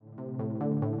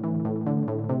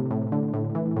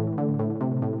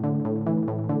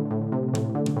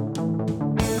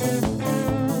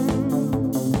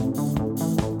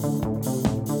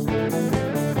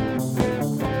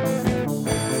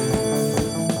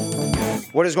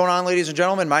What is going on, ladies and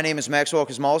gentlemen? My name is Maxwell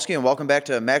Kosmalski, and welcome back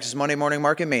to Max's Monday Morning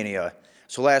Market Mania.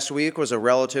 So last week was a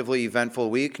relatively eventful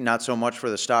week, not so much for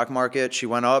the stock market. She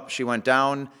went up, she went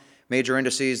down. Major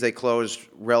indices, they closed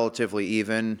relatively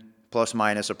even, plus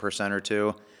minus a percent or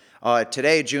two.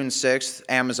 Today, June 6th,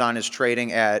 Amazon is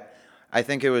trading at, I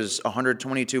think it was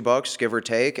 $122, give or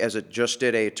take, as it just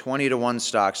did a 20-to-1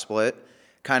 stock split.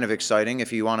 Kind of exciting.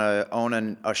 If you want to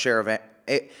own a share of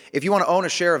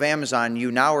Amazon,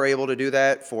 you now are able to do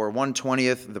that for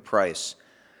 1/20th the price.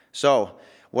 So,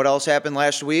 what else happened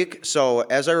last week? So,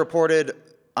 as I reported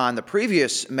on the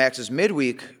previous Max's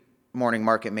Midweek Morning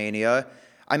Market Mania,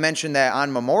 I mentioned that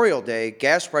on Memorial Day,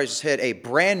 gas prices hit a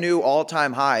brand new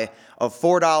all-time high of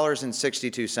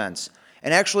 $4.62.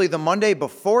 And actually, the Monday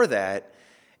before that,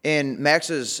 in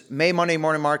Max's May Monday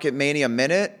Morning Market Mania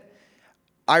Minute,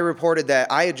 I reported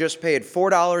that I had just paid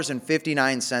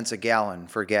 $4.59 a gallon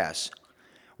for gas.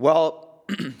 Well,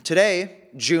 today,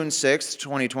 June 6th,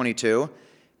 2022,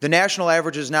 the national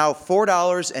average is now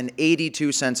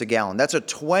 $4.82 a gallon. That's a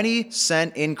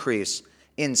 20-cent increase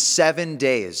in 7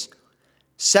 days.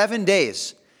 7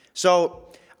 days.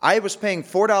 So I was paying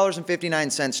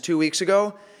 $4.59 2 weeks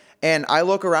ago, and I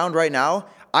look around right now,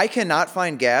 I cannot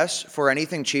find gas for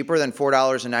anything cheaper than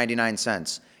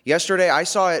 $4.99. Yesterday, I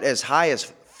saw it as high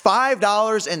as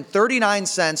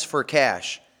 $5.39 for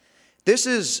cash. This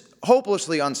is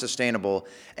hopelessly unsustainable.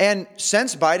 And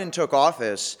since Biden took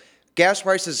office, gas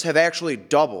prices have actually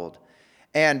doubled.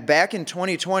 And back in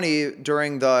 2020,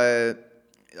 during the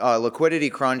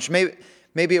liquidity crunch, maybe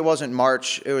it wasn't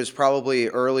March, it was probably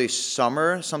early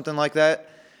summer, something like that.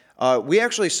 We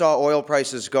actually saw oil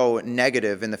prices go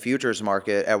negative in the futures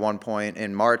market at one point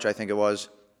in March, I think it was.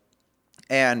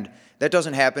 And that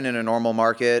doesn't happen in a normal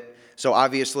market. So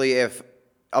obviously, if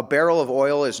a barrel of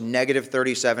oil is negative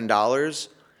 $37,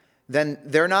 then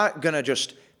they're not going to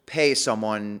just pay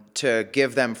someone to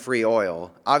give them free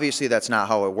oil. Obviously, that's not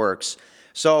how it works.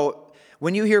 So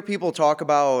when you hear people talk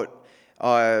about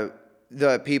the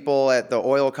people at the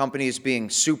oil companies being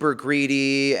super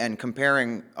greedy and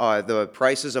comparing the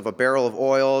prices of a barrel of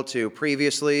oil to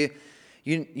previously,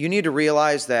 you need to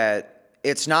realize that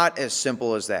it's not as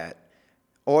simple as that.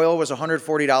 Oil was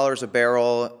 $140 a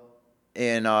barrel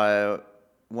in,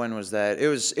 when was that? It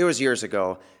was years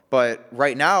ago. But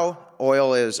right now,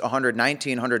 oil is $119,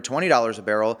 $120 a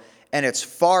barrel, and it's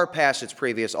far past its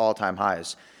previous all-time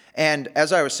highs. And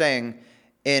as I was saying,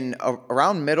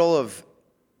 around middle of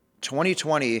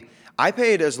 2020, I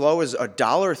paid as low as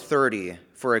 $1.30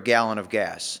 for a gallon of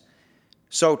gas.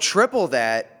 So triple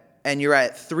that, and you're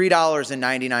at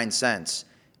 $3.99.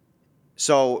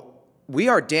 So we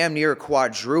are damn near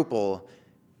quadruple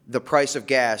the price of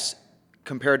gas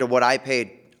compared to what I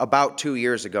paid about 2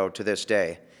 years ago to this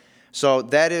day. So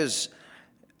that is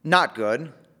not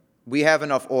good. We have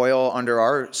enough oil under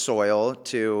our soil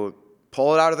to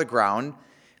pull it out of the ground,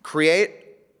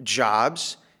 create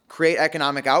jobs, create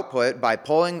economic output by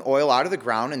pulling oil out of the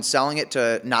ground and selling it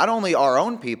to not only our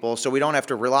own people, so we don't have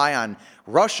to rely on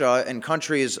Russia and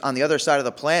countries on the other side of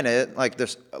the planet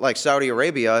like Saudi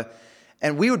Arabia.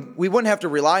 And we wouldn't have to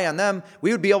rely on them.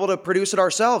 We would be able to produce it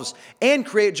ourselves and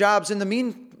create jobs in the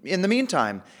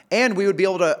meantime. And we would be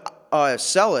able to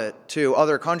sell it to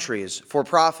other countries for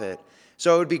profit.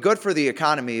 So it would be good for the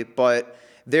economy, but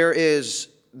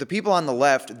the people on the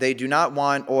left, they do not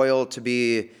want oil to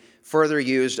be further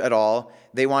used at all.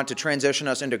 They want to transition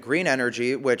us into green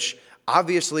energy, which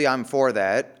obviously I'm for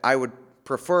that. I would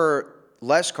prefer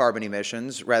less carbon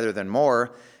emissions rather than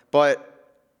more, but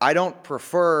I don't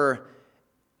prefer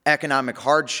economic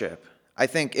hardship. I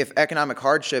think if economic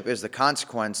hardship is the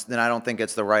consequence, then I don't think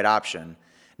it's the right option.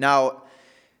 Now,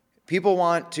 people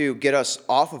want to get us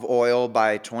off of oil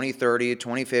by 2030,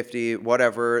 2050,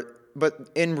 whatever,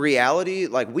 but in reality,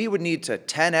 we would need to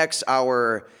 10x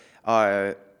our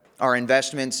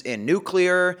investments in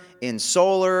nuclear, in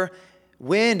solar.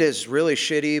 Wind is really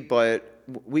shitty, but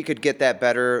we could get that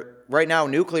better. Right now,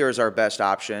 nuclear is our best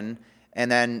option. And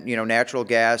then, natural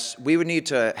gas. We would need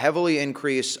to heavily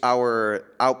increase our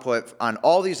output on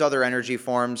all these other energy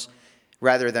forms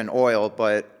rather than oil,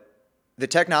 but the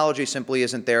technology simply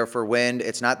isn't there for wind.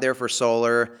 It's not there for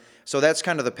solar. So that's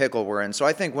kind of the pickle we're in. So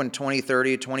I think when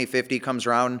 2030, 2050 comes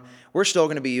around, we're still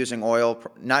going to be using oil,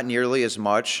 not nearly as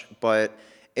much, but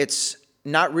it's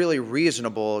not really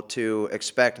reasonable to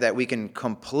expect that we can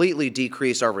completely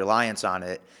decrease our reliance on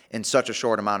it in such a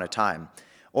short amount of time.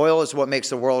 Oil is what makes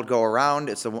the world go around.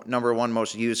 It's the number one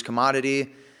most used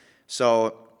commodity.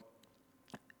 So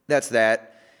that's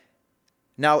that.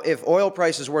 Now, if oil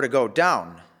prices were to go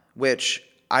down, which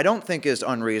I don't think is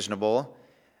unreasonable,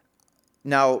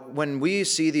 now, when we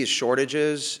see these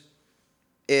shortages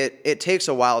it takes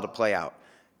a while to play out.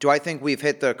 Do I think we've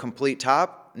hit the complete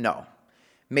top? No.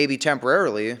 Maybe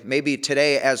temporarily. Maybe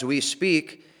today, as we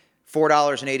speak,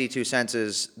 $4.82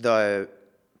 is the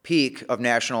peak of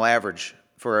national average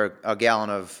for a gallon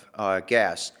of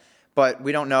gas. But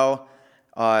we don't know.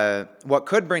 What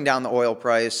could bring down the oil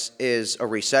price is a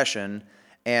recession,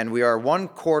 and we are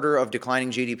 1/4 of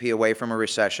declining GDP away from a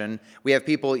recession. We have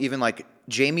people even like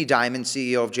Jamie Dimon,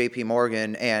 CEO of JP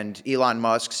Morgan, and Elon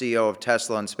Musk, CEO of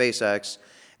Tesla and SpaceX.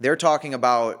 They're talking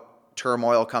about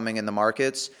turmoil coming in the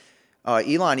markets.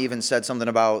 Elon even said something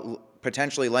about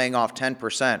potentially laying off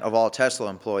 10% of all Tesla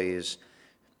employees.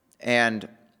 And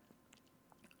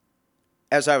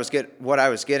what I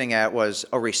was getting at was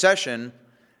a recession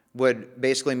would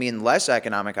basically mean less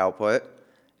economic output.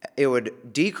 It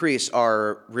would decrease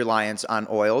our reliance on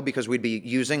oil because we'd be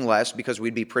using less, because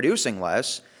we'd be producing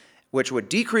less, which would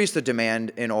decrease the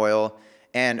demand in oil,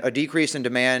 and a decrease in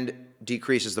demand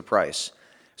decreases the price.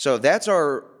 So that's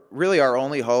really our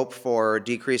only hope for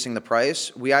decreasing the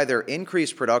price. We either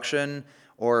increase production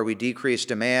or we decrease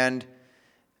demand.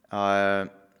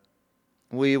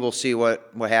 We will see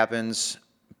what happens,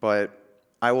 but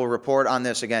I will report on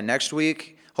this again next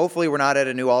week. Hopefully we're not at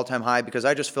a new all-time high, because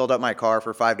I just filled up my car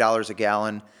for $5 a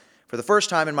gallon for the first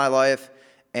time in my life,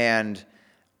 and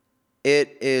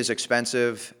it is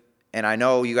expensive, and I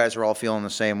know you guys are all feeling the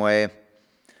same way.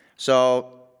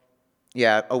 So,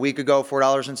 yeah, a week ago,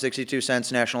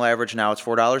 $4.62 national average. Now it's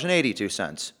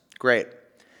 $4.82. Great.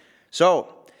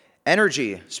 So,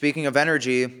 energy. Speaking of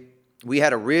energy, we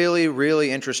had a really,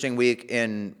 really interesting week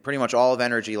in pretty much all of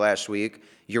energy last week.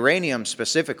 Uranium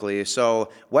specifically. So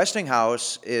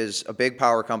Westinghouse is a big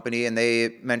power company, and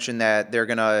they mentioned that they're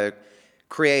going to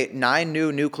create 9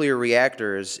 new nuclear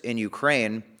reactors in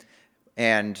Ukraine.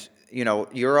 And,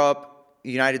 Europe,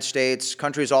 United States,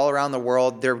 countries all around the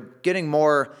world, they're getting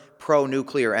more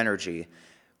pro-nuclear energy.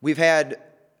 We've had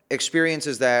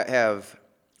experiences that have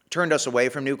turned us away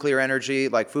from nuclear energy,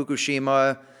 like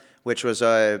Fukushima, which was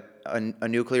a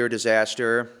nuclear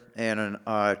disaster in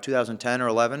 2010 or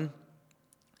 11.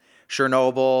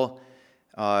 Chernobyl,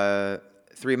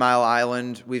 3 Mile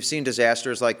Island. We've seen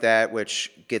disasters like that,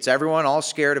 which gets everyone all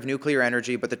scared of nuclear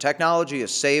energy, but the technology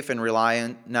is safe and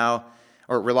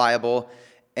reliable,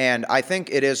 and I think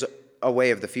it is a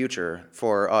way of the future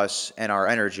for us and our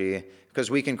energy,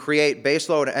 because we can create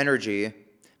baseload energy,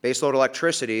 baseload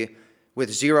electricity, with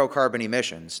zero carbon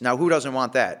emissions. Now, who doesn't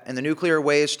want that? And the nuclear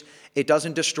waste, it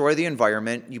doesn't destroy the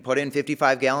environment. You put in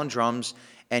 55-gallon drums,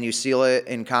 and you seal it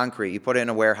in concrete. You put it in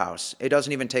a warehouse. It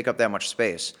doesn't even take up that much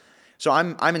space. So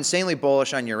I'm insanely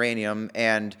bullish on uranium,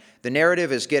 and the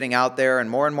narrative is getting out there, and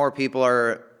more people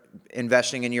are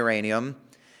investing in uranium.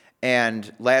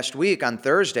 And last week, on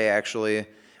Thursday actually,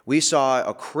 we saw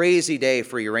a crazy day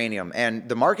for uranium. And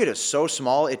the market is so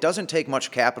small, it doesn't take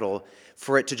much capital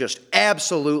for it to just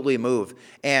absolutely move.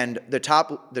 And the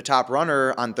top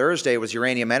runner on Thursday was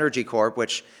Uranium Energy Corp,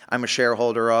 which I'm a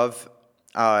shareholder of.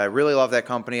 I really love that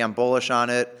company. I'm bullish on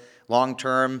it. Long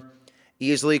term,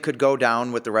 easily could go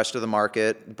down with the rest of the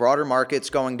market. Broader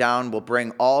markets going down will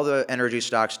bring all the energy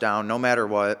stocks down, no matter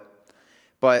what.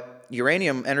 But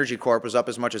Uranium Energy Corp was up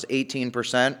as much as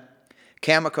 18%.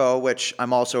 Cameco, which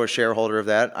I'm also a shareholder of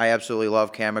that. I absolutely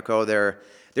love Cameco. Their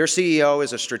CEO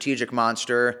is a strategic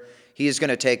monster. He's going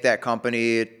to take that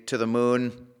company to the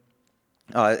moon.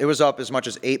 It was up as much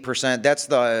as 8%. That's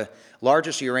the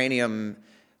largest uranium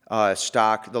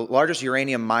stock, the largest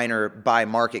uranium miner by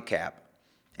market cap.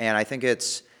 And I think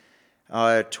it's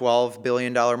 $12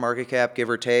 billion market cap, give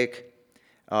or take.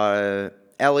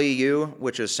 LEU,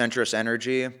 which is Centrus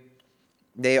Energy,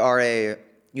 they are a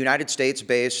United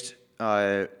States-based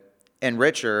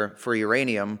enricher for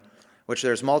uranium, which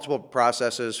there's multiple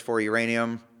processes for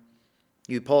uranium.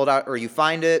 You pull it out, or you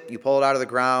find it, you pull it out of the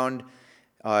ground,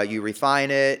 you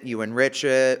refine it, you enrich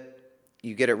it,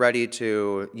 you get it ready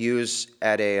to use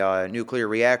at a nuclear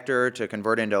reactor to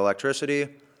convert into electricity.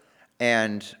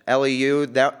 And LEU,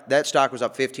 that stock was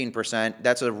up 15%.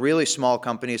 That's a really small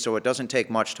company, so it doesn't take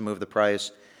much to move the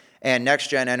price. And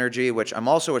NextGen Energy, which I'm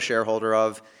also a shareholder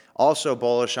of, also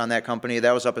bullish on that company.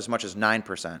 That was up as much as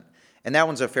 9%. And that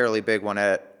one's a fairly big one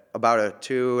at about a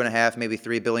 $2.5, maybe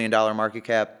 $3 billion market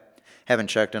cap. Haven't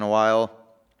checked in a while.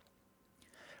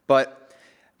 But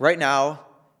right now,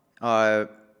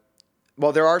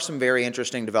 there are some very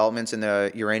interesting developments in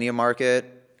the uranium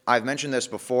market. I've mentioned this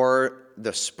before.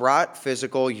 The Sprott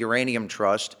Physical Uranium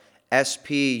Trust,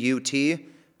 SPUT,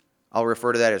 I'll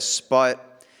refer to that as SPUT.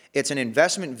 It's an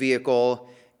investment vehicle.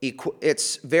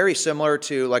 It's very similar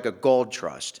to like a gold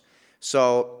trust.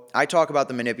 So I talk about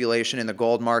the manipulation in the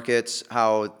gold markets,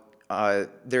 how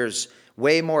there's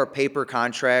way more paper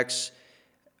contracts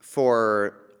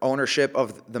for ownership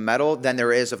of the metal than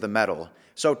there is of the metal.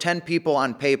 So 10 people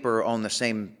on paper own the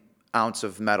same ounce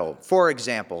of metal, for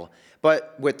example.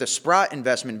 But with the Sprott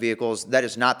investment vehicles, that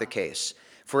is not the case.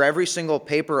 For every single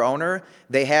paper owner,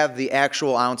 they have the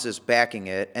actual ounces backing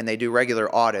it, and they do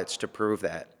regular audits to prove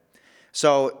that.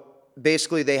 So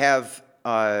basically, they have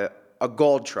a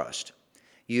gold trust.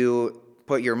 You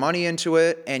put your money into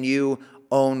it, and you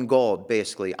own gold,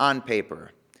 basically, on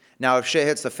paper. Now, if shit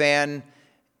hits the fan,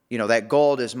 that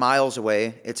gold is miles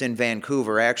away. It's in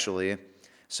Vancouver, actually.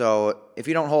 So if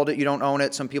you don't hold it, you don't own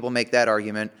it. Some people make that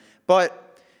argument. But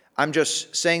I'm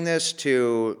just saying this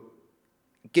to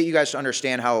get you guys to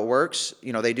understand how it works.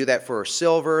 They do that for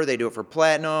silver, they do it for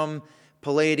platinum,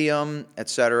 palladium,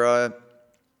 etc.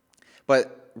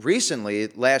 But recently,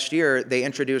 last year, they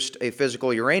introduced a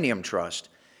physical uranium trust,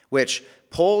 which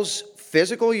pulls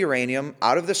physical uranium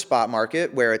out of the spot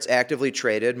market where it's actively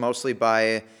traded, mostly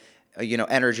by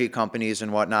energy companies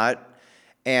and whatnot.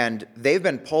 And they've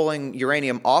been pulling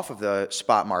uranium off of the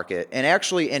spot market. And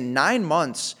actually, in 9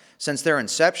 months since their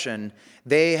inception,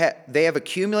 they have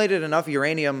accumulated enough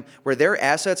uranium where their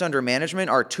assets under management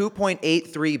are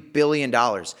 $2.83 billion.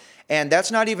 And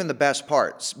that's not even the best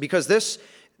parts, because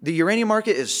the uranium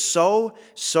market is so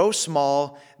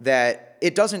small that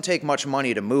it doesn't take much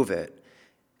money to move it.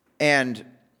 And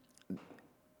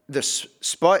the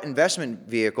SPUT investment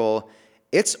vehicle,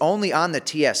 it's only on the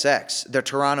TSX, the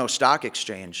Toronto Stock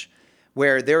Exchange,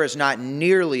 where there is not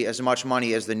nearly as much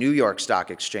money as the New York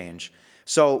Stock Exchange.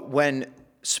 So when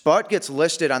SPUT gets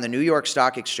listed on the New York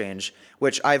Stock Exchange,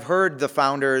 which I've heard the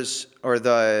founders or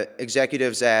the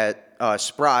executives at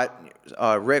Sprott,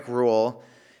 Rick Rule,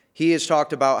 he has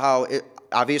talked about how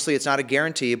obviously it's not a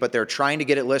guarantee, but they're trying to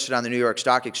get it listed on the New York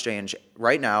Stock Exchange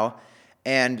right now.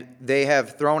 And they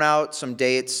have thrown out some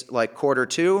dates like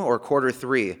Q2 or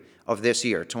Q3 of this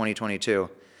year, 2022.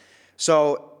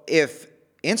 So if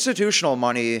institutional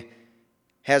money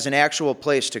has an actual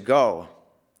place to go,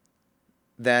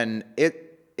 then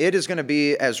it is going to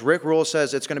be, as Rick Rule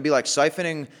says, it's going to be like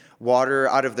siphoning water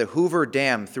out of the Hoover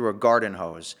Dam through a garden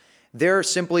hose. There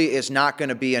simply is not going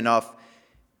to be enough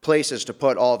places to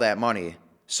put all that money.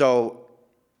 So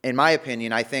in my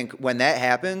opinion, I think when that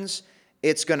happens,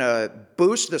 it's going to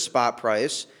boost the spot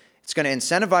price. It's going to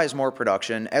incentivize more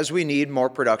production, as we need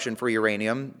more production for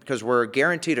uranium, because we're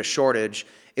guaranteed a shortage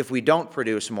if we don't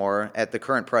produce more at the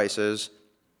current prices.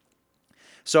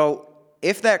 So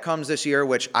if that comes this year,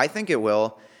 which I think it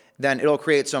will, then it'll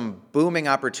create some booming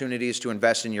opportunities to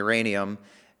invest in uranium.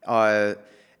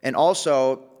 And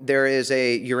also, there is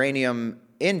a uranium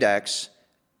index,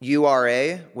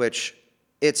 URA, which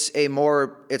it's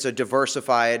a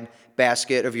diversified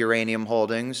basket of uranium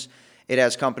holdings. It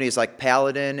has companies like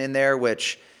Paladin in there,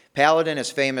 which Paladin is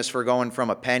famous for going from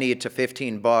a penny to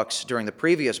 $15 during the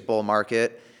previous bull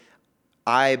market.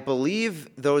 I believe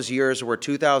those years were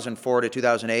 2004 to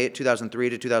 2008, 2003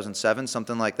 to 2007,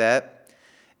 something like that.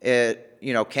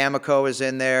 Cameco is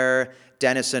in there,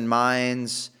 Denison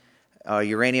Mines,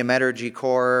 Uranium Energy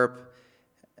Corp.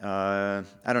 I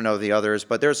don't know the others,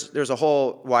 but there's a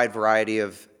whole wide variety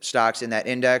of stocks in that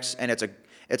index, and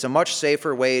it's a much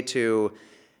safer way to,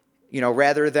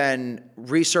 rather than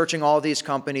researching all these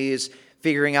companies,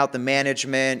 figuring out the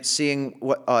management, seeing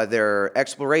what their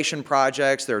exploration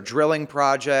projects, their drilling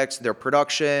projects, their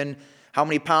production, how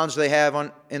many pounds they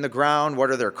have in the ground, what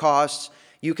are their costs.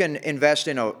 You can invest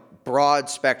in a broad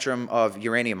spectrum of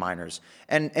uranium miners.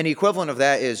 And an equivalent of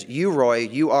that is UROY,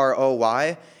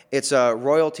 UROY. It's a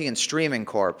royalty and streaming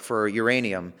corp for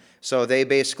uranium. So they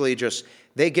basically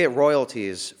they get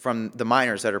royalties from the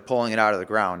miners that are pulling it out of the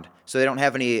ground. So they don't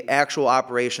have any actual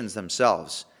operations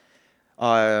themselves.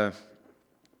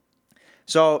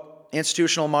 So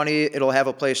institutional money, it'll have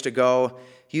a place to go.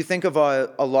 You think of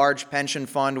a large pension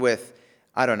fund with,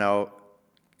 I don't know,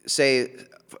 say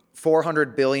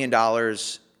 $400 billion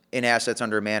in assets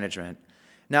under management.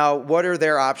 Now, what are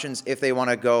their options if they want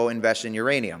to go invest in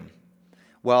uranium?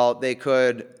 Well, they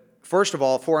could, first of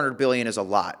all, $400 billion is a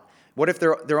lot. What if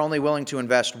they're only willing to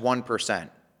invest 1%?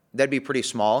 That'd be pretty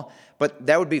small, but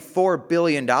that would be $4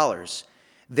 billion.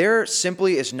 There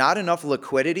simply is not enough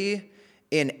liquidity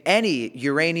in any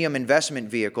uranium investment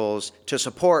vehicles to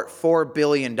support $4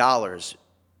 billion,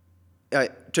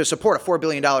 to support a $4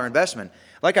 billion investment.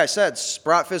 Like I said,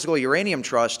 Sprott Physical Uranium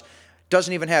Trust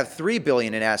doesn't even have $3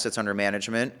 billion in assets under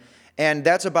management, and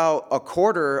that's about a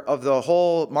quarter of the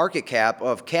whole market cap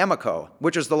of Cameco,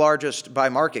 which is the largest by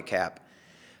market cap.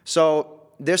 So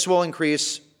this will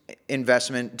increase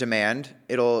investment demand.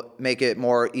 It'll make it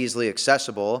more easily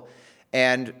accessible,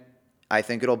 and I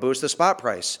think it'll boost the spot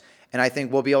price. And I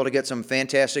think we'll be able to get some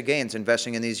fantastic gains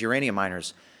investing in these uranium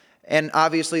miners. And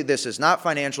obviously, this is not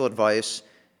financial advice.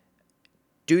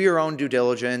 Do your own due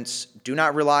diligence. Do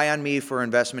not rely on me for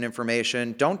investment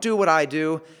information. Don't do what I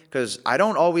do, because I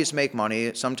don't always make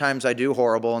money. Sometimes I do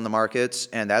horrible in the markets,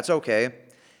 and that's okay.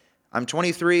 I'm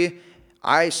 23.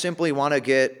 I simply want to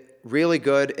get really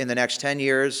good in the next 10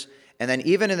 years. And then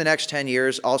even in the next 10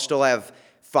 years, I'll still have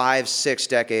 5, 6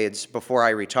 decades before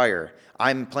I retire.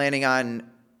 I'm planning on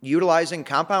utilizing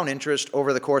compound interest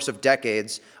over the course of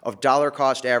decades of dollar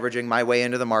cost averaging my way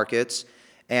into the markets,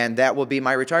 and that will be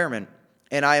my retirement.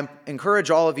 And I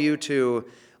encourage all of you to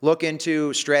look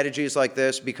into strategies like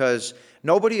this, because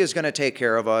nobody is going to take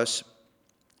care of us.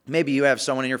 Maybe you have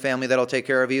someone in your family that'll take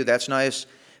care of you. That's nice.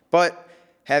 But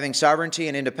having sovereignty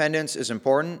and independence is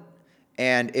important.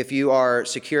 And if you are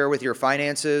secure with your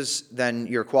finances, then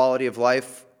your quality of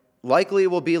life likely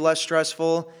will be less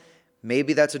stressful.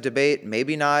 Maybe that's a debate,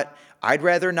 maybe not. I'd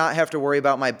rather not have to worry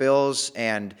about my bills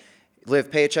and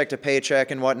live paycheck to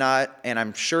paycheck and whatnot. And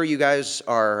I'm sure you guys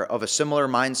are of a similar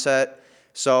mindset.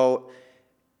 So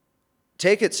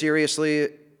take it seriously.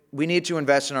 We need to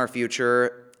invest in our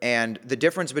future. And the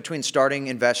difference between starting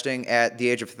investing at the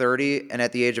age of 30 and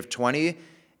at the age of 20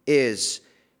 is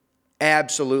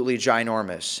absolutely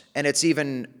ginormous. And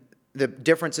the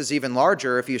difference is even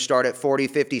larger if you start at 40,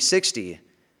 50, 60.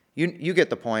 You get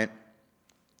the point.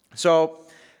 So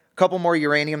a couple more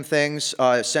uranium things.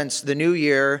 Since the new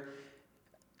year,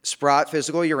 Sprott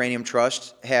Physical Uranium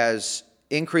Trust has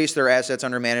increased their assets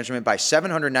under management by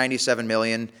 $797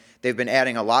 million. They've been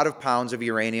adding a lot of pounds of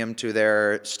uranium to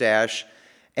their stash.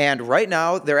 And right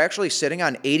now, they're actually sitting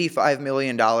on $85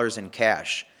 million in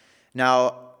cash.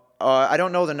 Now, I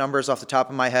don't know the numbers off the top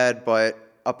of my head, but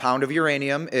a pound of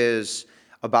uranium is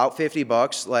about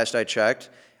 $50 last I checked.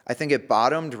 I think it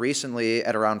bottomed recently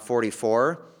at around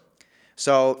 44.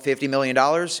 So $50 million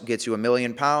gets you 1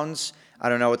 million pounds. I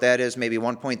don't know what that is, maybe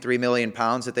 1.3 million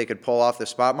pounds that they could pull off the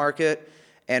spot market.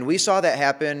 And we saw that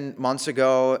happen months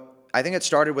ago. I think it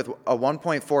started with a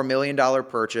 $1.4 million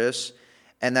purchase,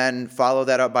 and then followed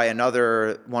that up by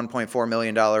another $1.4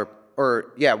 million,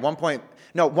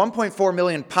 1.4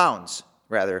 million pounds,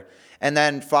 rather. And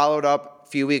then followed up a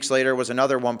few weeks later was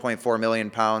another 1.4 million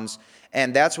pounds.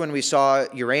 And that's when we saw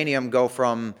uranium go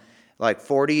from like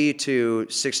 40 to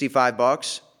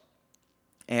 $65.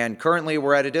 And currently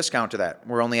we're at a discount to that.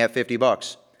 We're only at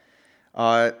 $50.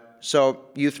 So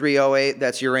U3O8,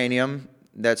 that's uranium.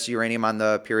 That's uranium on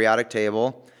the periodic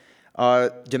table.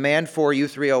 Demand for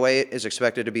U3O8 is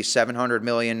expected to be 700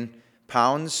 million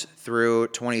pounds through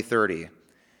 2030.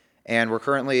 And we're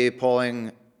currently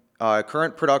pulling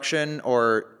current production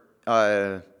or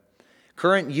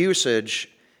current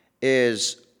usage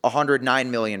is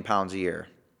 109 million pounds a year.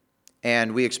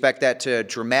 And we expect that to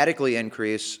dramatically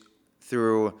increase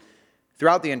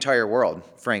throughout the entire world,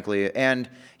 frankly. And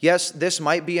yes, this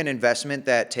might be an investment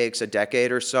that takes a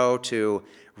decade or so to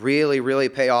really, really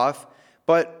pay off,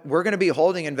 but we're going to be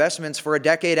holding investments for a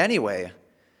decade anyway.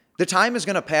 The time is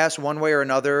going to pass one way or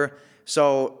another,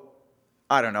 so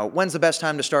I don't know. When's the best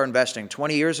time to start investing?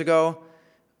 20 years ago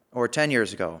or 10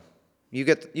 years ago? You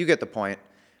get the point.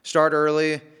 Start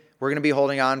early. We're going to be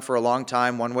holding on for a long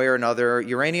time, one way or another.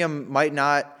 Uranium might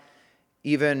not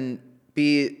even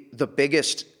be the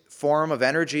biggest form of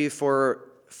energy for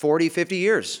 40, 50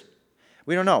 years.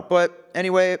 We don't know. But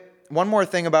anyway, one more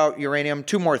thing about uranium,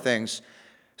 two more things.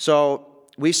 So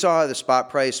we saw the spot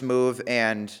price move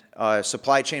and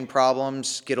supply chain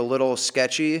problems get a little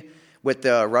sketchy with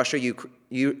the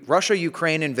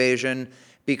Russia-Ukraine invasion,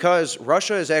 because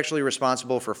Russia is actually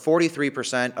responsible for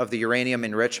 43% of the uranium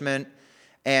enrichment,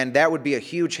 and that would be a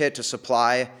huge hit to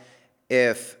supply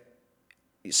if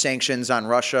sanctions on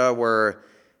Russia were,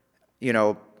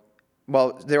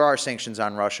 there are sanctions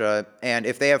on Russia, and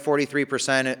if they have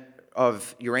 43%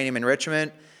 of uranium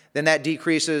enrichment, then that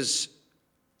decreases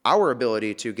our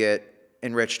ability to get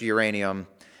enriched uranium.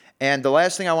 And the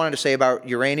last thing I wanted to say about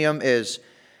uranium is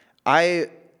I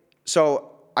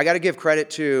got to give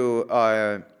credit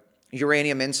to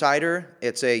Uranium Insider.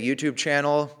 It's a YouTube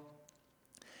channel.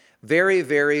 Very,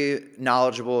 very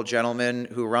knowledgeable gentleman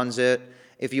who runs it.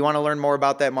 If you want to learn more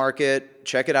about that market,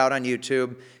 check it out on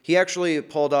YouTube. He actually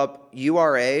pulled up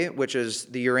URA, which is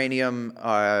the uranium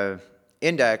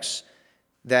index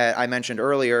that I mentioned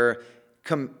earlier,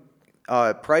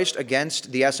 priced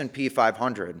against the S&P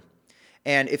 500.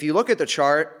 And if you look at the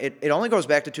chart, it only goes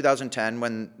back to 2010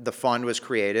 when the fund was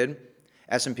created.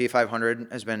 S&P 500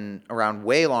 has been around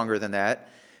way longer than that.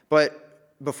 But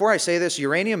before I say this,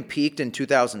 uranium peaked in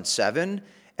 2007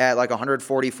 at like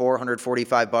 $144,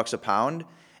 $145 a pound.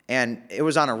 and it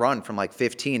was on a run from like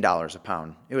 $15 a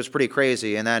pound. It was pretty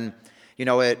crazy. And then,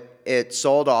 it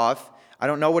sold off. I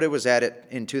don't know what it was at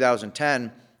in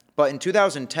 2010, but in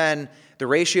 2010, the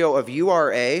ratio of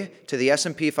URA to the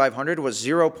S&P 500 was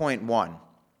 0.1.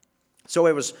 So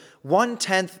it was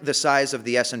 1/10 the size of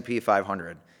the S&P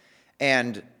 500.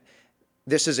 And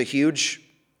this is a huge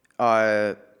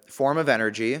form of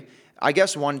energy. I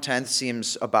guess 1/10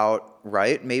 seems about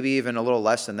right, maybe even a little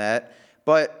less than that.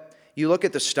 But you look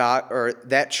at the stock or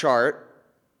that chart,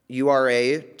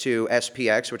 URA to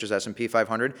SPX, which is S&P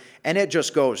 500, and it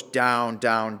just goes down,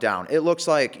 down, down. It looks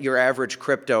like your average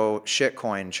crypto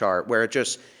shitcoin chart where it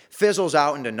just fizzles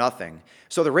out into nothing.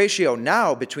 So the ratio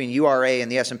now between URA and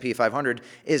the S&P 500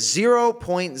 is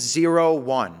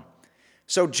 0.01.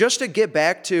 So just to get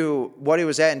back to what it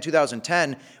was at in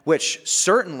 2010, which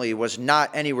certainly was not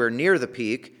anywhere near the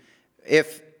peak,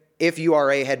 if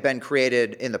URA had been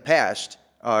created in the past,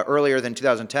 earlier than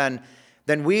 2010,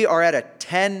 then we are at a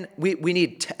 10, we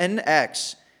need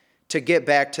 10x to get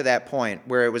back to that point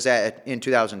where it was at in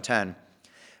 2010.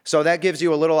 So that gives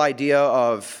you a little idea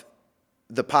of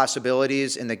the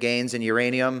possibilities and the gains in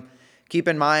uranium. Keep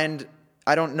in mind,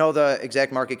 I don't know the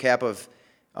exact market cap of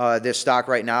this stock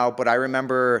right now, but I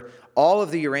remember all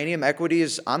of the uranium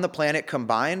equities on the planet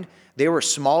combined, they were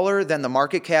smaller than the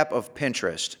market cap of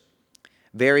Pinterest.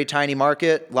 Very tiny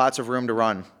market, lots of room to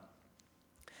run.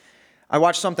 I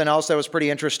watched something else that was pretty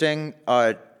interesting,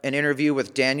 an interview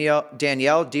with Danielle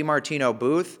DiMartino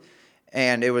Booth,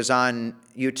 and it was on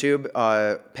YouTube,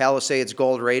 Palisades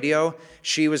Gold Radio.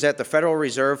 She was at the Federal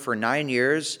Reserve for 9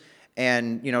 years,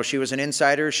 and she was an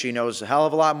insider. She knows a hell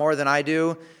of a lot more than I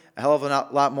do, a hell of a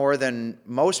lot more than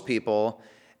most people,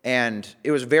 and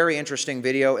it was a very interesting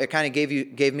video. It kind of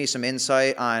gave me some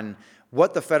insight on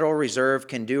what the Federal Reserve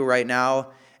can do right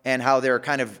now and how they're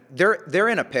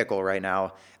in a pickle right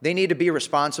now. They need to be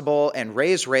responsible and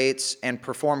raise rates and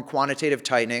perform quantitative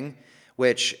tightening,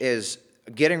 which is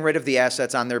getting rid of the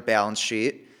assets on their balance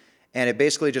sheet, and it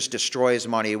basically just destroys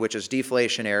money, which is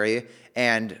deflationary.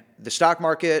 And the stock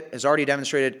market has already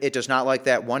demonstrated it does not like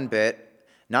that one bit,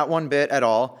 not one bit at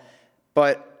all.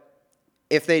 But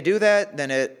if they do that, then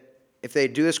if they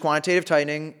do this quantitative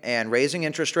tightening and raising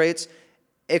interest rates,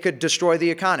 it could destroy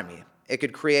the economy. It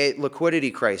could create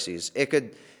liquidity crises. It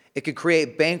could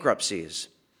create bankruptcies.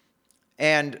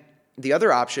 And the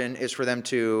other option is for them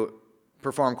to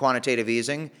perform quantitative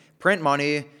easing, print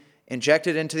money, inject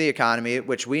it into the economy,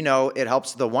 which we know it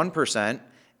helps the 1%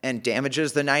 and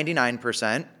damages the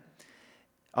 99%.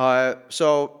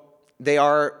 So they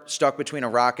are stuck between a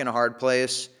rock and a hard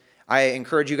place. I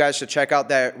encourage you guys to check out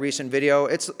that recent video.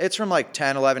 It's from like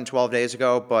 10, 11, 12 days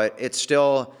ago, but it's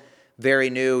still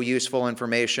very new, useful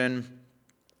information.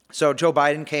 So Joe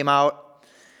Biden came out,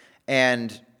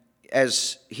 and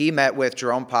as he met with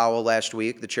Jerome Powell last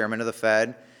week, the chairman of the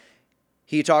Fed,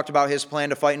 he talked about his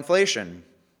plan to fight inflation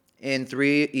in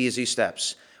 3 easy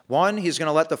steps. 1, he's going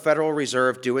to let the Federal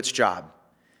Reserve do its job.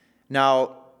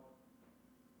 Now,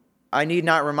 I need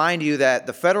not remind you that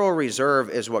the Federal Reserve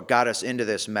is what got us into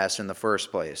this mess in the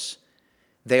first place.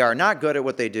 They are not good at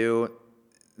what they do.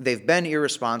 They've been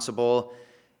irresponsible.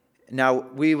 Now,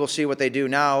 we will see what they do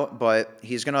now, but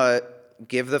he's going to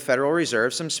give the Federal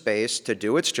Reserve some space to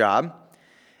do its job.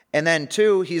 And then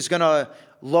 2, he's going to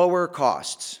lower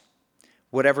costs,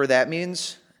 whatever that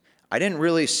means. I didn't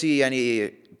really see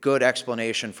any good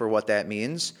explanation for what that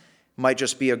means. Might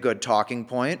just be a good talking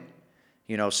point,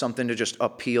 something to just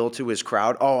appeal to his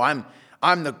crowd. Oh, I'm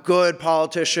the good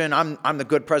politician. I'm the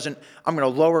good president. I'm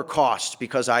going to lower costs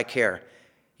because I care.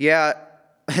 Yeah,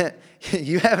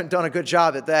 you haven't done a good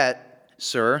job at that,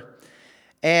 sir.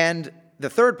 And the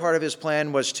third part of his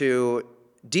plan was to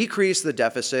decrease the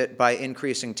deficit by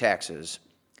increasing taxes.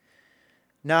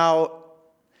 Now,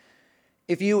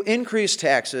 if you increase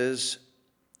taxes,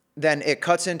 then it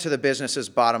cuts into the business's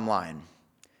bottom line.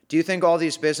 Do you think all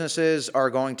these businesses are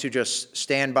going to just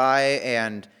stand by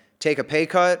and take a pay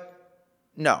cut?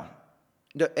 No.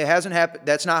 It hasn't happened.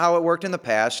 That's not how it worked in the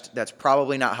past. That's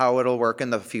probably not how it'll work in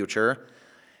the future.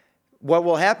 What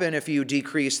will happen if you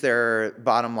decrease their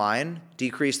bottom line,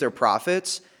 decrease their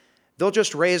profits? They'll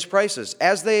just raise prices,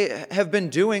 as they have been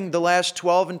doing the last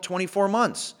 12 and 24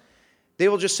 months. They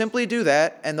will just simply do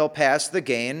that, and they'll pass the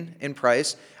gain in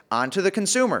price onto the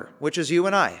consumer, which is you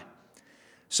and I.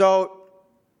 So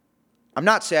I'm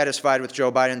not satisfied with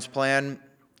Joe Biden's plan.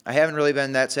 I haven't really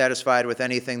been that satisfied with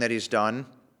anything that he's done.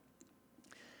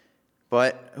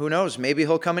 But who knows? Maybe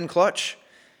he'll come in clutch,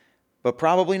 but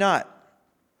probably not.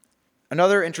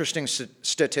 Another interesting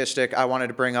statistic I wanted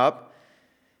to bring up,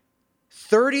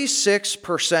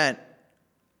 36%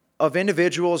 of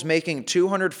individuals making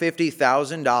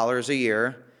 $250,000 a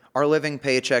year are living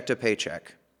paycheck to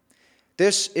paycheck.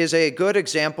 This is a good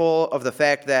example of the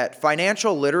fact that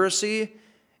financial literacy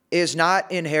is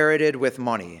not inherited with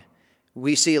money.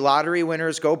 We see lottery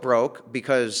winners go broke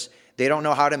because they don't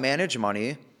know how to manage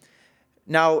money.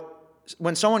 Now,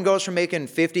 when someone goes from making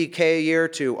 $50K a year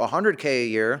to $100K a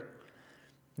year,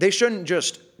 they shouldn't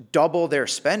just double their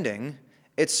spending.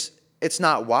 It's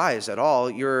not wise at all.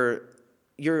 You're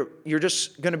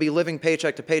just going to be living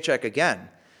paycheck to paycheck again.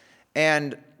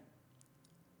 And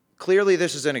clearly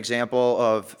this is an example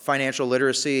of financial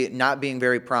literacy not being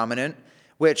very prominent,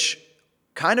 which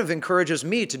kind of encourages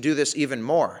me to do this even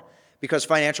more because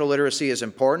financial literacy is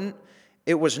important.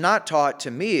 It was not taught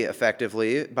to me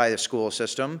effectively by the school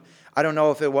system. I don't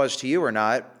know if it was to you or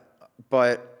not,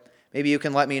 but maybe you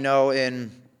can let me know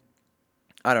in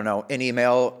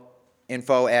email,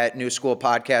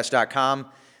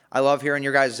 info@newschoolpodcast.com. I love hearing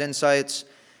your guys' insights,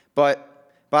 but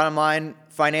bottom line,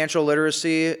 financial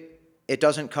literacy, it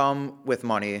doesn't come with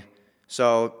money.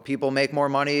 So people make more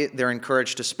money, they're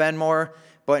encouraged to spend more,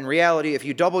 but in reality, if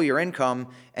you double your income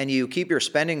and you keep your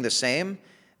spending the same,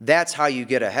 that's how you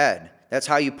get ahead. That's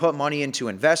how you put money into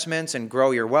investments and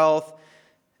grow your wealth,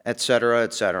 et cetera,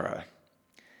 et cetera.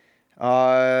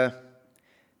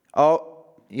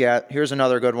 Here's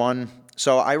another good one.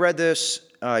 So I read this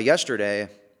yesterday.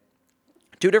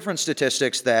 Two different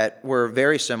statistics that were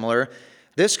very similar.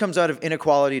 This comes out of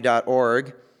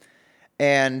inequality.org,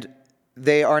 and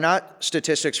they are not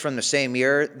statistics from the same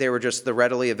year. They were just the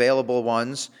readily available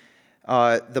ones.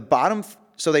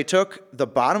 So they took the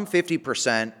bottom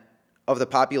 50% of the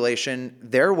population,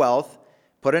 their wealth,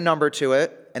 put a number to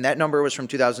it, and that number was from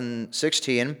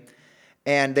 2016,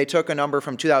 and they took a number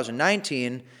from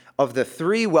 2019 of the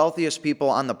 3 wealthiest people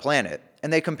on the planet,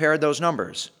 and they compared those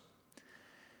numbers.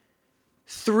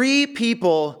 3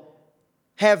 people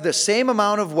have the same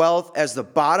amount of wealth as the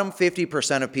bottom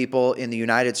 50% of people in the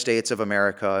United States of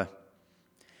America.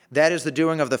 That is the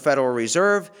doing of the Federal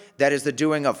Reserve. That is the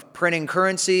doing of printing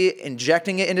currency,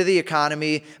 injecting it into the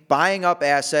economy, buying up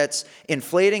assets,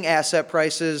 inflating asset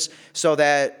prices so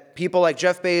that people like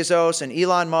Jeff Bezos and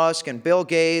Elon Musk and Bill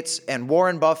Gates and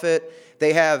Warren Buffett,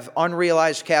 they have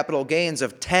unrealized capital gains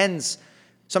of tens,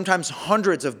 sometimes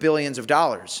hundreds of billions of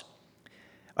dollars.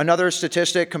 Another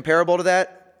statistic comparable to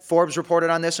that, Forbes reported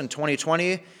on this in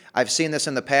 2020. I've seen this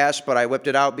in the past, but I whipped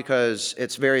it out because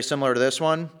it's very similar to this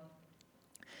one.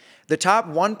 The top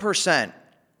 1%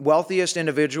 wealthiest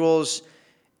individuals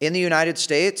in the United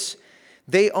States,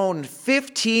 they own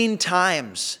 15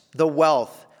 times the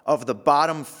wealth of the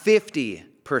bottom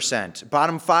 50%,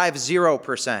 bottom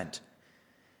 50%.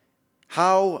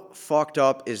 How fucked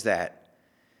up is that?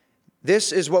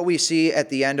 This is what we see at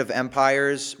the end of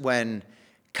empires when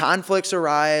conflicts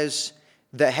arise,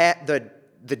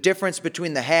 the difference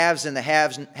between the haves and the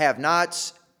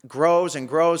have-nots grows and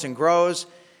grows and grows,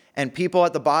 and people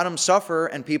at the bottom suffer,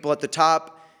 and people at the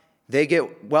top, they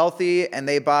get wealthy, and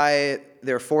they buy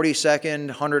their 42nd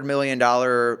 $100 million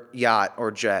yacht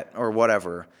or jet or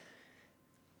whatever.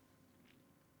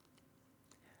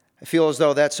 I feel as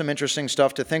though that's some interesting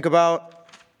stuff to think about.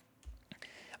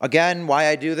 Again, why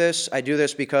I do this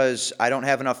because I don't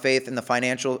have enough faith in the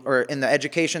financial or in the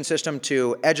education system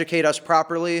to educate us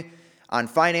properly on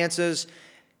finances.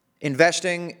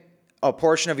 Investing a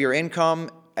portion of your income,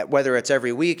 whether it's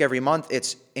every week, every month,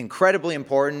 it's incredibly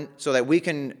important so that we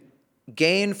can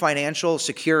gain financial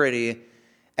security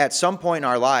at some point in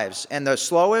our lives. And the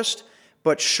slowest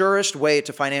but surest way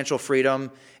to financial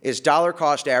freedom is dollar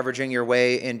cost averaging your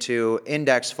way into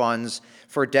index funds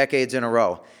for decades in a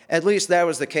row. At least that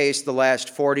was the case the last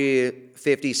 40,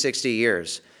 50, 60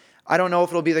 years. I don't know if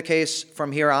it'll be the case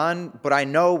from here on, but I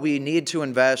know we need to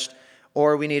invest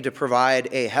or we need to provide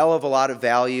a hell of a lot of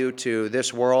value to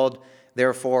this world,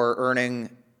 therefore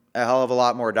earning a hell of a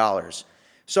lot more dollars.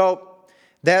 So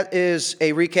that is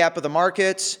a recap of the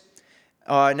markets.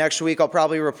 Next week I'll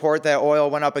probably report that oil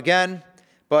went up again,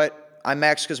 but I'm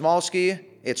Max Kosmalski.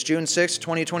 It's June 6th,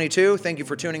 2022. Thank you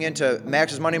for tuning in to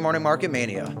Max's Monday Morning Market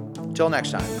Mania. Till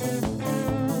next time.